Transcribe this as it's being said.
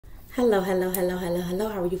Hello, hello, hello, hello, hello.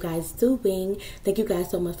 How are you guys doing? Thank you guys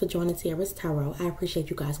so much for joining Tiara's Tarot. I appreciate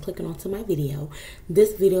you guys clicking onto my video.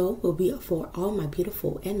 This video will be for all my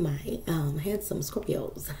beautiful and my handsome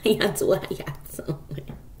Scorpios.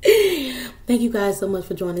 Thank you guys so much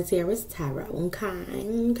for joining Tiara's Tarot.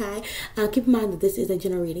 Okay. Keep in mind that this is a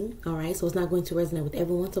general reading, alright? So it's not going to resonate with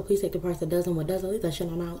everyone. So please take the parts that does and what doesn't. Leave that shit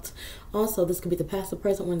on out. Also, this could be the past, the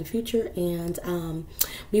present, or in the future. And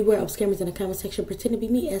beware of scammers in the comment section. Pretend to be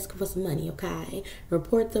me asking for some money, okay?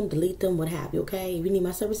 Report them, delete them, what have you, okay? If you need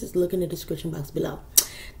my services, look in the description box below.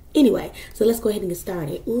 Anyway, so let's go ahead and get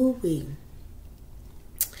started. Ooh-wee.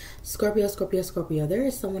 Scorpio, Scorpio, Scorpio. There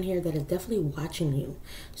is someone here that is definitely watching you,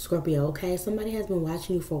 Scorpio, okay? Somebody has been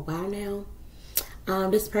watching you for a while now.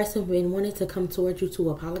 This person been wanting to come towards you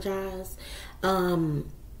to apologize.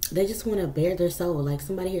 They just want to bare their soul. Like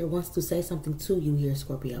somebody here wants to say something to you here,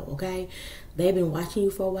 Scorpio, okay? They've been watching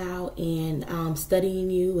you for a while and studying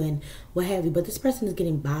you and what have you. But this person is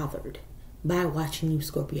getting bothered by watching you,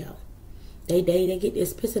 Scorpio. They get,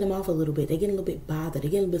 it's pissing them off a little bit. They get a little bit bothered. They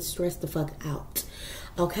get a little bit stressed the fuck out.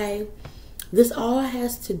 Okay? This all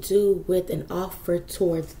has to do with an offer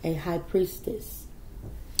towards a high priestess.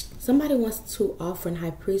 Somebody wants to offer a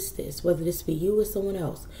high priestess, whether this be you or someone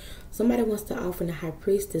else. Somebody wants to offer a high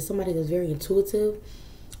priestess, somebody that's very intuitive,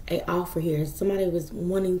 a offer here. Somebody was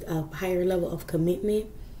wanting a higher level of commitment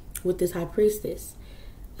with this high priestess.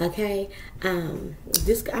 Okay? I'm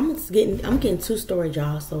getting two stories,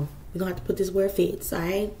 y'all, so we're gonna have to put this where it fits,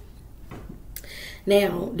 alright?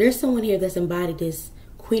 Now, there's someone here that's embodied this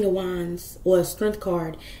Queen of Wands or a Strength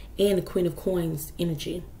card and the Queen of Coins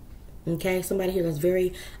energy. Okay, somebody here that's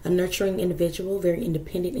very a nurturing individual, very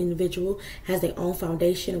independent individual, has their own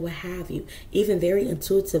foundation or what have you. Even very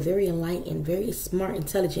intuitive, very enlightened, very smart,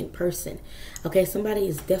 intelligent person. Okay, somebody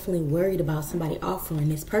is definitely worried about somebody offering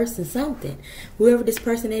this person something. Whoever this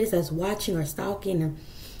person is that's watching or stalking or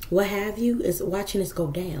what have you is watching this go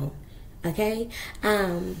down. Okay,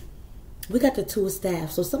 we got the Two of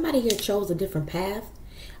Staffs. So somebody here chose a different path.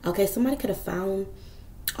 Okay, somebody could have found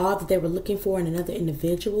all that they were looking for in another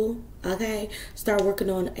individual. Okay, start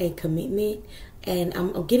working on a commitment. And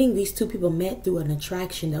I'm getting these two people met through an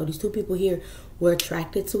attraction, though. These two people here were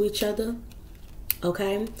attracted to each other.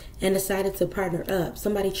 Okay, and decided to partner up.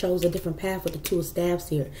 Somebody chose a different path with the Two of Staffs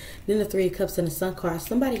here. Then the Three of Cups and the Sun card.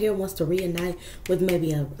 Somebody here wants to reunite with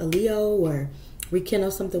maybe a Leo or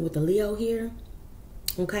rekindle something with the Leo here.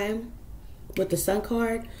 Okay, with the Sun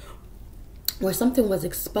card. Where something was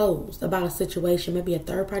exposed about a situation, maybe a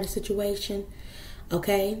third-party situation,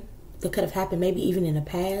 okay, that could have happened maybe even in the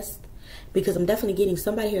past. Because I'm definitely getting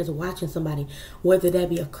somebody here is watching somebody, whether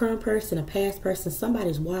that be a current person, a past person,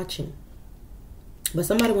 somebody's watching. But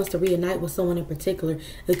somebody wants to reunite with someone in particular.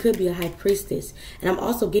 It could be a high priestess. And I'm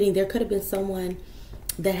also getting there could have been someone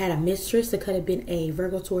that had a mistress. It could have been a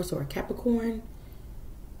Virgo, Taurus, or a Capricorn.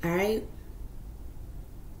 All right.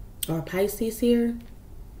 Or a Pisces here.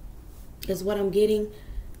 Is what I'm getting,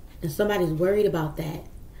 and somebody's worried about that,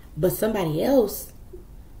 but somebody else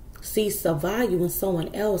sees some value in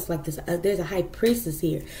someone else. Like this, there's a high priestess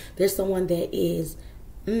here. There's someone that is,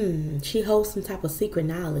 she holds some type of secret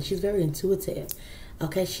knowledge. She's very intuitive.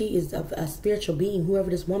 Okay, she is a spiritual being,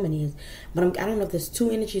 whoever this woman is. But I don't know if there's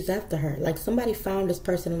two energies after her. Like somebody found this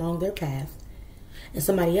person along their path, and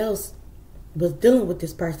somebody else was dealing with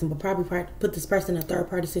this person, but probably put this person in a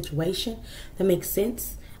third-party situation. That makes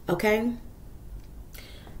sense. Okay,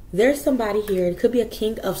 there's somebody here, it could be a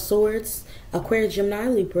King of Swords, Aquarius, Gemini,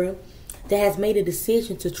 Libra, that has made a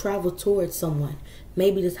decision to travel towards someone,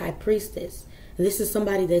 maybe this high priestess. And this is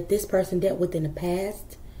somebody that this person dealt with in the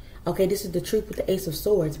past. Okay, this is the truth with the Ace of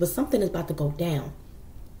Swords, but something is about to go down.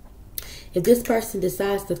 If this person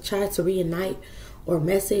decides to try to reunite or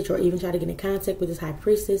message or even try to get in contact with this high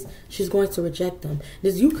priestess, she's going to reject them.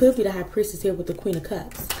 You could be the high priestess here with the Queen of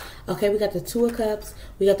Cups. Okay, we got the Two of Cups,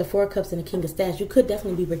 we got the Four of Cups, and the King of Staffs. You could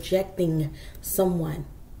definitely be rejecting someone.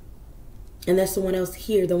 And there's someone else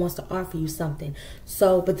here that wants to offer you something.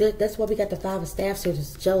 So, but that's why we got the Five of Staffs here,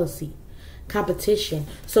 just jealousy, competition.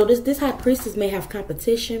 So this high priestess may have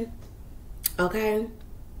competition, okay?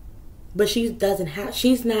 But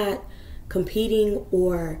she's not competing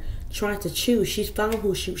or trying to choose. She's found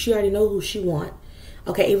who she already knows who she wants.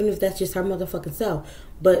 Okay, even if that's just her motherfucking self.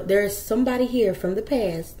 But there's somebody here from the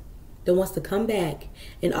past that wants to come back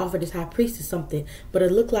and offer this high priestess something. But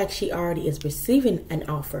it looked like she already is receiving an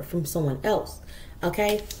offer from someone else.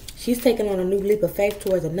 Okay, she's taking on a new leap of faith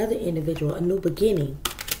towards another individual, a new beginning,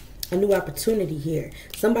 a new opportunity here.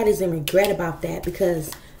 Somebody's in regret about that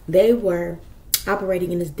because they were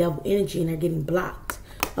operating in this devil energy and they're getting blocked.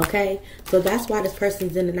 Okay, so that's why this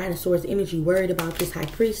person's in the Nine of Swords energy, worried about this High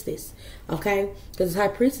Priestess. Okay, because this High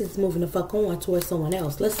Priestess is moving the fuck on towards someone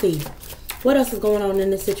else. Let's see what else is going on in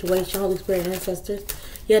this situation. Holy Spirit, ancestors.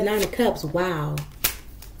 Yeah, Nine of Cups. Wow,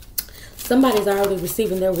 somebody's already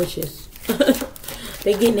receiving their wishes.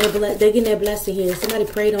 They're getting their blessing here. Somebody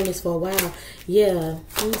prayed on this for a while. Yeah,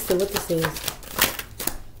 let me see what this is.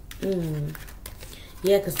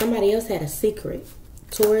 Yeah, because somebody else had a secret.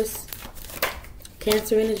 Taurus,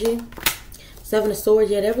 Cancer energy, Seven of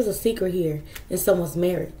Swords. Yeah, there was a secret here in someone's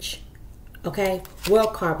marriage. Okay,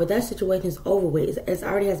 World card, but that situation is over with. It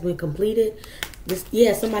already has been completed.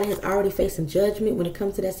 Yeah, somebody has already facing judgment when it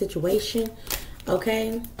comes to that situation.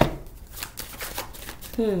 Okay.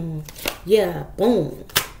 Yeah, boom.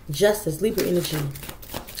 Justice, Libra energy.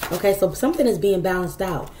 Okay, so something is being balanced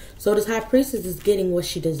out. So this High Priestess is getting what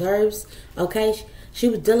she deserves. Okay, she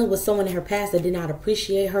was dealing with someone in her past that did not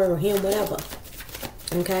appreciate her or him, whatever.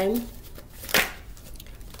 Okay.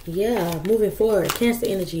 Yeah, moving forward. Cancer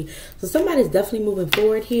energy. So somebody's definitely moving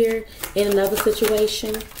forward here in another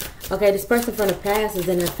situation. Okay, this person from the past is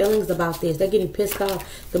in their feelings about this. They're getting pissed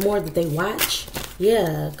off the more that they watch.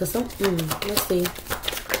 Yeah, because some... let's see.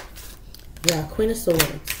 Yeah, Queen of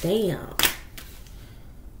Swords. Damn.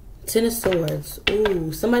 Ten of Swords.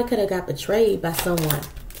 Ooh, somebody could have got betrayed by someone.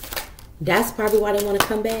 That's probably why they want to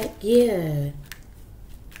come back. Yeah.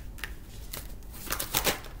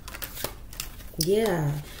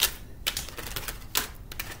 Yeah.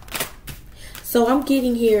 So I'm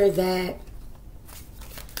getting here that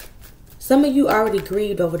some of you already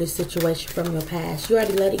grieved over this situation from your past. You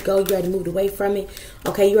already let it go. You already moved away from it.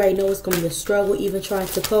 Okay, you already know it's going to be a struggle even trying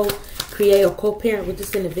to co-create or co-parent with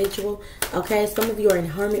this individual. Okay, some of you are in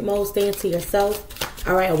hermit mode, staying to yourself.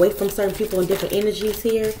 All right, away from certain people in different energies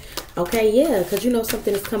here. Okay, yeah, because you know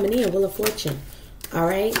something is coming in. Wheel of Fortune. All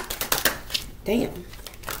right. Damn.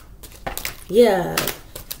 Yeah,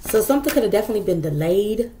 so something could have definitely been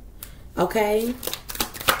delayed. Okay.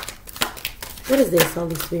 What is this,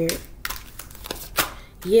 Holy Spirit?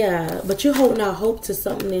 Yeah, but you're holding out hope to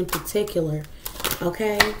something in particular.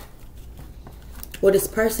 Okay. Or this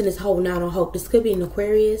person is holding out on hope. This could be an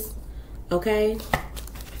Aquarius. Okay.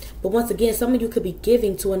 But once again, some of you could be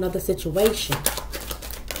giving to another situation.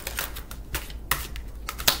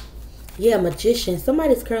 Yeah, Magician.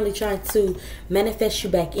 Somebody's currently trying to manifest you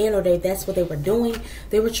back in, or that's what they were doing.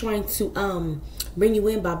 They were trying to bring you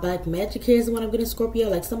in by black magic. Here's what I'm getting, Scorpio.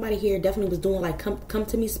 Like somebody here definitely was doing like come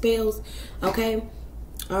to me spells. Okay.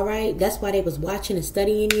 All right. That's why they was watching and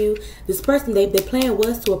studying you. This person, their plan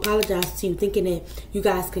was to apologize to you, thinking that you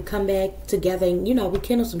guys could come back together and, you know,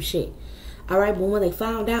 rekindle some shit. All right. But when they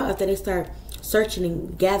found out, after they start searching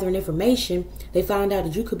and gathering information, they found out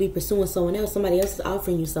that you could be pursuing someone else. Somebody else is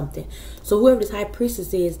offering you something. So whoever this High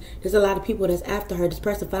Priestess is, there's a lot of people that's after her. This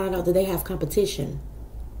person found out that they have competition,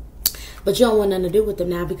 but you don't want nothing to do with them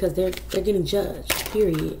now because they're getting judged.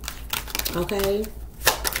 Period. Okay.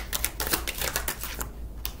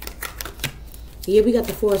 Yeah, we got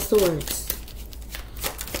the Four of Swords.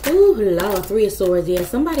 Ooh, Lord, Three of Swords. Yeah,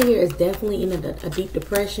 somebody here is definitely in a deep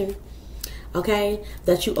depression. Okay,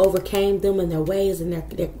 that you overcame them in their ways and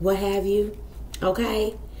their what have you.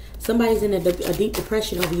 Okay, somebody's in a deep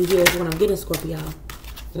depression over you here is what I'm getting, Scorpio.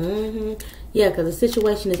 Yeah, because the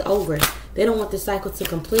situation is over. They don't want the cycle to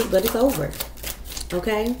complete, but it's over.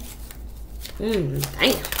 Okay. Damn.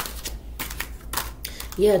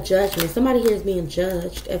 Yeah, judgment. Somebody here is being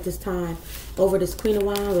judged at this time over this Queen of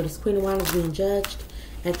Wands, or this Queen of Wands is being judged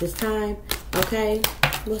at this time. Okay.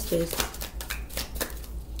 What's this?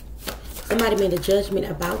 Somebody made a judgment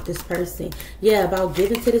about this person. Yeah, about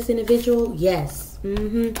giving to this individual. Yes.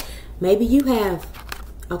 Maybe you have.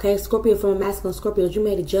 Okay, Scorpio, from a masculine Scorpio, you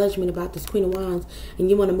made a judgment about this Queen of Wands and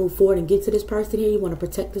you want to move forward and get to this person here. You want to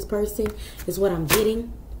protect this person is what I'm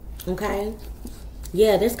getting. Okay.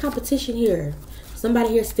 Yeah, there's competition here.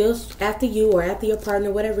 Somebody here still after you or after your partner,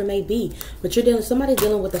 whatever it may be. But you're somebody's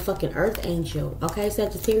dealing with a fucking earth angel. Okay,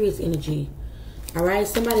 Sagittarius energy. All right,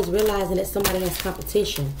 somebody's realizing that somebody has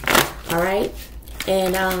competition. All right,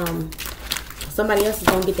 and somebody else is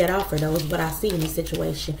gonna get that offer. That was what I see in this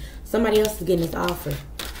situation. Somebody else is getting this offer.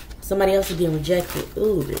 Somebody else is getting rejected.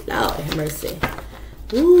 Ooh, Lord have mercy.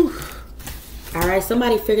 Ooh. All right,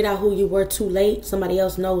 somebody figured out who you were too late. Somebody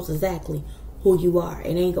else knows exactly who you are.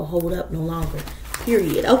 It ain't gonna hold up no longer.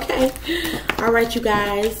 Period. Okay. All right, you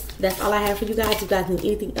guys. That's all I have for you guys. If you guys need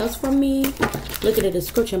anything else from me, look at the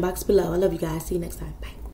description box below. I love you guys. See you next time. Bye.